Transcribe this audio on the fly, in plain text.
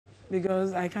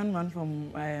Because I can't run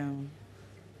from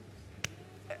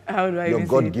how do I Your even say it?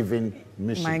 God-given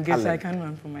mission. My gifts. talent. I can't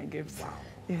run from my gifts. Wow.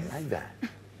 Yes. I like that.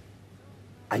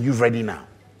 Are you ready now?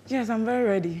 Yes, I'm very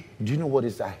ready. Do you know what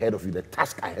is ahead of you, the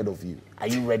task ahead of you? Are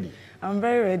you ready? I'm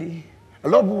very ready. A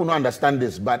lot of people don't understand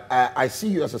this, but I see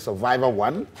you as a survivor,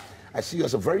 one. I see you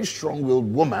as a very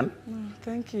strong-willed woman. Oh,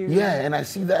 thank you. Yeah, and I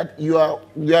see that you are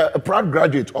a proud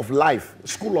graduate of life,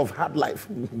 School of Hard Life.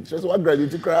 Just one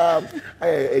graduate,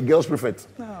 a girls prefect.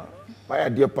 No. My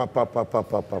dear papa.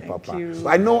 Thank you.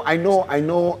 I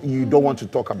know you don't want to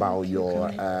talk about your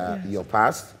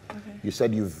past. Okay. You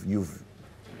said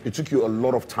it took you a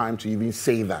lot of time to even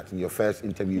say that in your first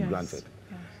interview you granted.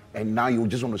 Yes. And now you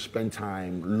just want to spend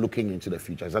time looking into the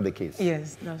future. Is that the case?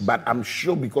 Yes, that's But I'm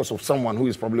sure because of someone who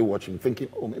is probably watching, thinking,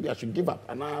 oh, maybe I should give up.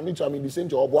 And I mean the same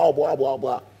to blah, blah, blah,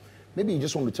 blah. Maybe you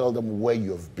just want to tell them where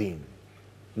you have been.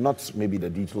 Not maybe the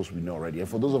details we know already. And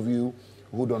for those of you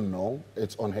who don't know,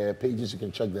 it's on her pages. You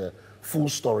can check the full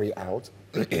story out.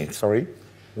 Sorry,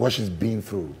 what she's been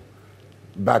through.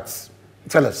 But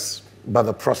tell us about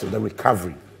the process, the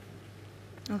recovery.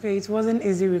 Okay, it wasn't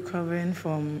easy recovering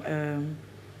from,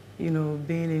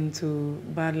 being into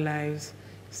bad lives,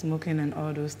 smoking and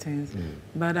all those things.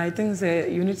 But I think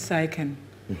that you need cycling.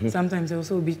 Sometimes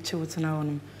also be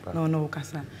children now, no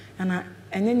kasa. And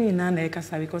then you know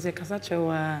kasa because a kasa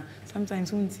chewa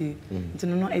sometimes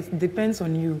it depends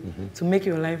on you to make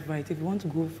your life right. If you want to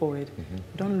go forward,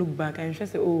 don't look back and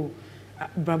just say, oh,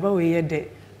 Braba we here.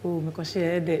 Oh, because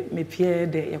me peer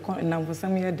now for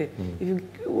some year if you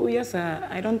yes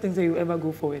I don't think that you ever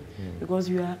go forward because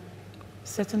you are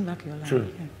setting back your life. True.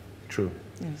 Yeah. True.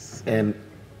 Yes. And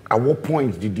at what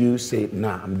point did you say,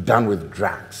 nah, I'm done with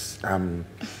drugs?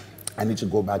 I need to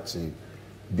go back to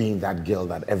being that girl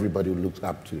that everybody looked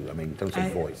up to, I mean, in terms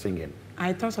of voice, singing.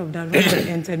 I thought of that when I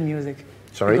entered music.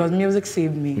 Sorry? Because music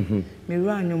saved me.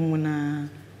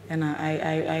 And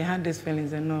I had this feeling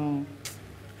that no,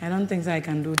 I don't think that I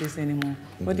can do this anymore.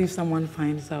 What if someone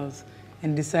finds out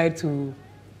and decide to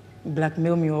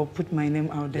blackmail me or put my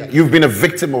name out there? Yeah. You've been a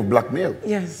victim of blackmail.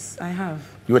 Yes, I have.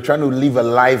 You were trying to live a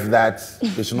life that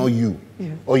is not you.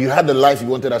 Yeah. Or you had the life you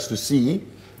wanted us to see,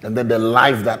 and then the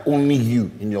life that only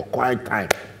you in your quiet time.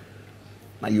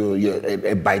 Now you're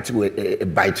a bite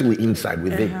inside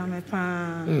within.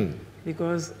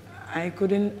 Because I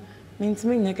couldn't.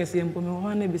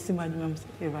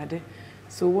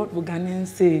 So what will Ghanaians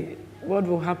say? What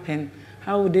will happen?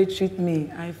 How would they treat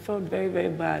me? I felt very, very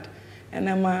bad. And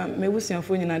they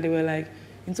were like,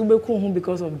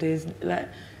 because of this, like,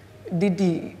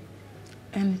 Didi.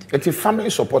 And it's a family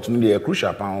support really a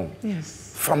crucial part.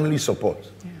 Yes. Family support.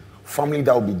 Yeah. Family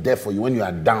that will be there for you when you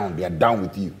are down. They are down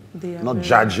with you, not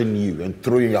judging you and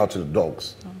throwing you out to the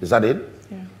dogs. Is that it?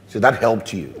 Yeah. So that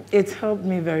helped you. It helped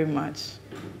me very much,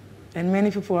 and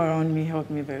many people around me helped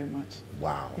me very much.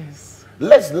 Wow. Yes.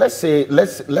 Let's say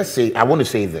I want to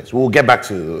say this. We'll get back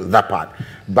to that part,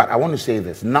 but I want to say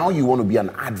this. Now you want to be an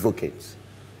advocate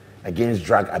against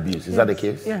drug abuse. Is that the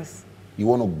case? Yes. You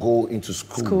want to go into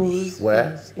schools.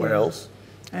 Where? Yes, Where else?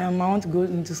 I want to go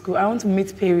into school. I want to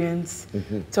meet parents,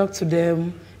 talk to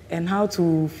them, and how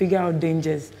to figure out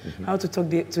dangers, how to talk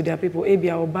to their people.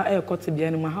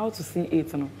 How to see it,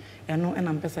 So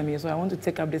I want to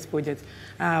take up this project.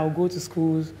 I'll go to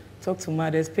schools, talk to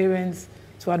mothers, parents,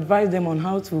 to advise them on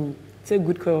how to take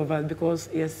good care of us because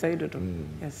yes, I do.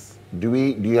 Yes. Do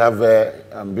you have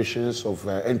ambitions of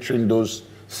entering those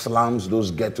slums, those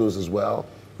ghettos as well?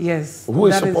 Yes. Who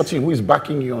is supporting? Who is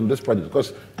backing you on this project?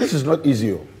 Because this is not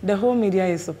easy. The whole media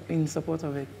is in support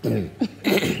of it.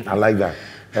 I like that.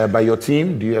 By your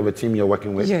team, do you have a team you're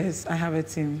working with? Yes, I have a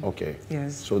team. Okay.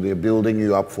 Yes. So they're building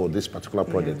you up for this particular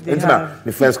project. Yeah,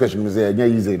 The first question is,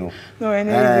 easy, no? No,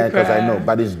 because I know,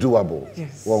 but it's doable.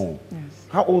 Yes. Wow. Yes.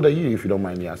 How old are you, if you don't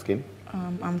mind me asking?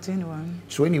 I'm 21.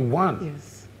 21?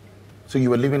 Yes. So you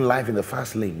were living life in the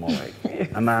fast lane, more like? Yes.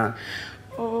 And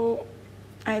oh,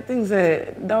 I think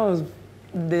that was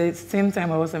the same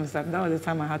time I was in start. That was the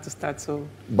time I had to start. So.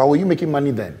 But were you making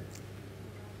money then?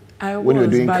 When you were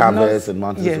doing covers and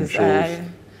mountains and shows? Yes,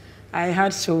 I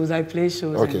had shows. I played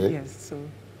shows. Okay. And, yes. So.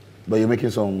 But you're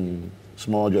making some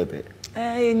small job.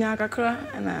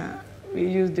 And we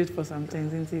used it for some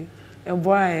things. A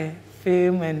boy,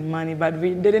 fame and money, but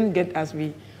we didn't get as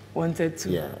we wanted to.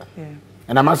 Yeah. Yeah.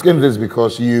 And I'm asking this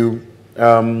because you're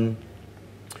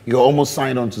almost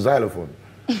signed on to xylophone,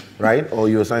 right? Or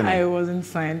you were signed on? I wasn't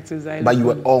signed to xylophone. But you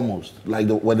were almost, like,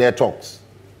 were there talks?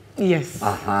 Yes.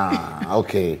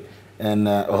 Okay. And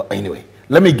anyway,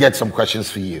 let me get some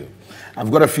questions for you. I've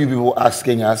got a few people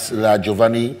asking us,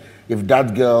 Giovanni, if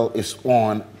Dhat Gyal is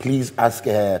on, please ask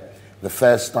her the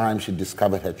first time she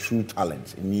discovered her true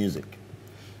talent in music?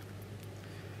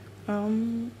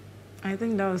 I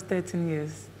think that was 13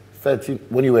 years. 13,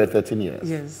 when you were 13 years?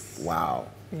 Yes. Wow.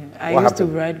 Yeah. I used to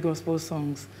write gospel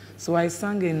songs. So I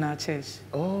sang in our church.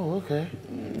 Oh, okay.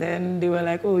 Then they were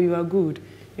like, oh, you are good.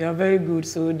 You are very good.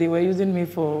 So they were using me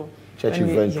for church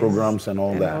event programs and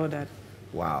all that.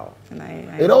 Wow.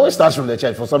 And it always starts from the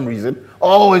church for some reason.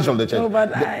 Always from the church. No,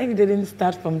 but I didn't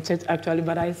start from church actually,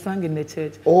 but I sang in the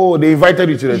church. Oh, they invited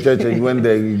you to the church and you went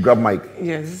there, you grabbed mic.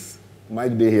 Yes.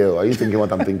 Mike, they here. Are you thinking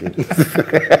what I'm thinking?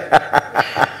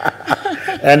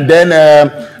 And then,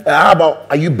 how about,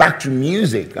 are you back to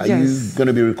music? Are you going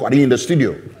to be recording in the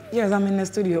studio? Yes, I'm in the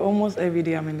studio. Almost every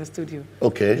day I'm in the studio.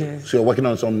 Okay. Yes. So you're working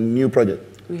on some new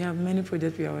project? We have many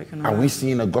projects we are working on. Are we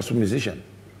seeing a gospel musician?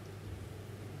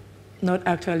 Not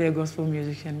actually a gospel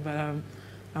musician, but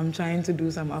I'm trying to do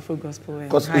some Afro gospel.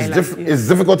 Because it's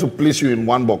difficult to place you in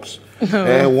one box.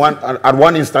 No. At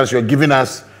one instance, you're giving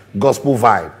us gospel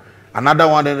vibe. Another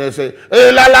one, then they say,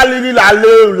 hey, la la li la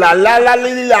lo, la la la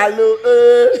li la lo,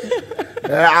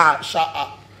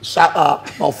 shut up,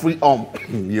 or free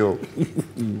yo.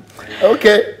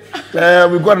 Okay,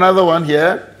 we've got another one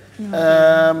here.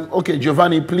 Okay,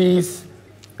 Giovanni, please.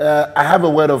 I have a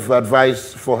word of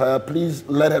advice for her. Please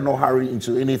let her not hurry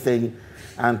into anything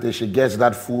until she gets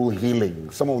that full healing.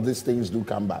 Some of these things do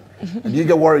come back. And you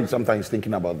get worried sometimes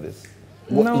thinking about this?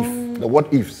 What if? The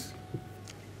what ifs?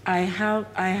 I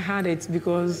had it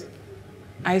because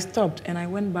I stopped and I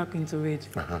went back into it.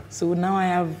 So now I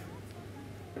have.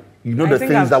 You know the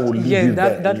things that will lead you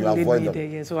there. That will lead me there.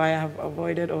 Yeah. So I have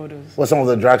avoided all those. What some of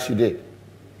the drugs you did?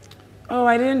 Oh,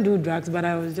 I didn't do drugs, but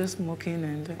I was just smoking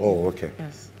and. Oh, okay.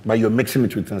 Yes. But you're mixing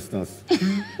it with instance.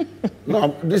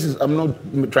 No, I'm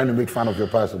not trying to make fun of your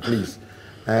person, please.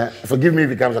 Forgive me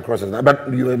if it comes across as that,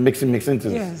 but you were mixing things.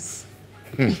 Yes.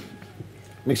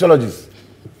 Mixologist.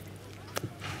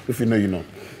 If you know, you know.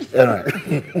 All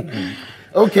right.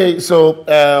 Okay, so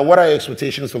what are your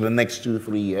expectations for the next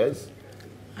 2-3 years?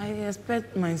 I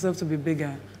expect myself to be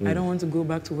bigger. I don't want to go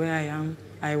back to where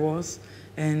I was,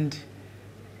 and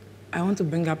I want to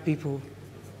bring up people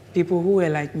who were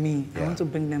like me. I want to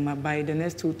bring them up by the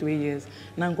next 2-3 years.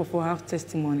 Now I have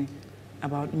testimony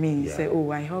about me. Say,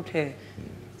 oh, I helped her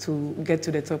to get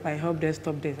to the top. I helped her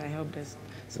stop this. I helped her.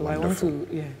 So wonderful. I want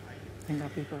to, bring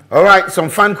up people. All right, some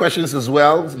fun questions as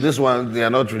well. This one, they are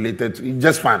not related to,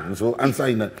 just fun. So answer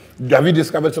in a, have you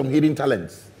discovered some hidden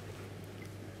talents?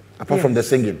 Apart from the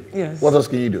singing? Yes. What else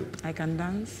can you do? I can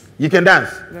dance. You can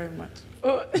dance? Very much.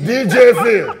 Oh. DJ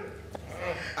Phil,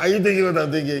 are you thinking what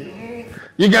I'm thinking?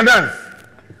 You can dance?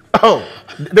 Oh,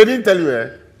 they didn't tell you, eh?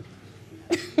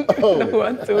 Oh. No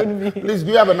one told me. Please,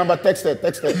 do you have a number? Text her.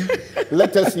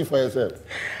 Let her see for herself.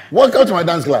 Welcome to my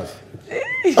dance class.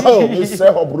 Oh, Miss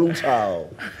Seho Brutal.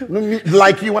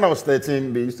 Like you, when I was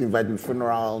 13, they used to invite me to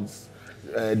funerals,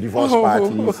 divorce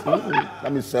parties.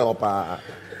 Let me sell up.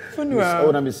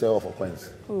 Funeral. Let me sell for coins.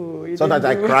 Oh, sometimes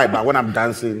I cry, but when I'm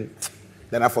dancing,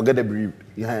 then I forget the brief.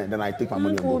 Yeah, then I take my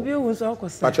money. But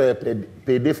you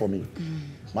pay day for me.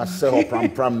 Myself,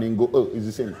 pram, ningo. Oh, it's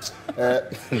the same.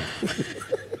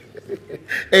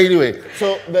 Anyway,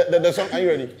 so the song, are you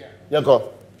ready? Yeah,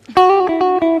 go.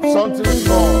 Something's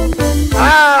wrong.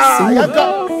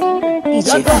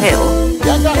 DJ Phil.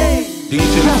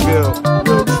 DJ Phil.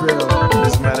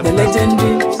 The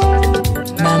legendary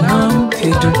Nana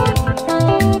Pedro.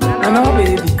 Nana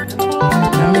baby.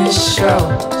 Michelle.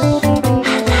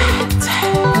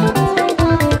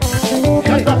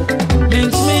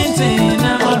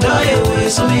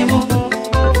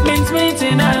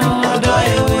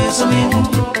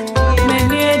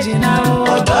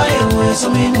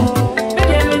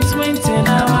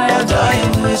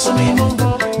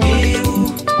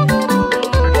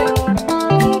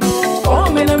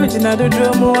 Oh, me na me tina do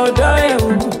drum o die o.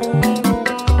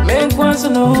 Me kwanso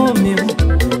no me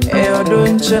e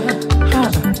odoncha.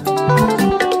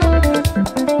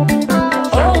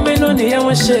 Oh, me no ni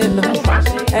yawo shelo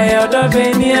e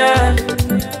odobenia.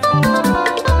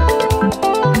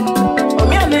 Oh,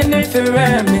 me anene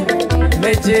ferame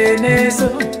me jeneso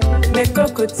me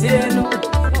kokotieno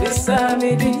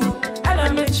bisamidi ana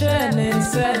me chene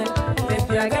se if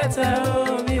ya get out.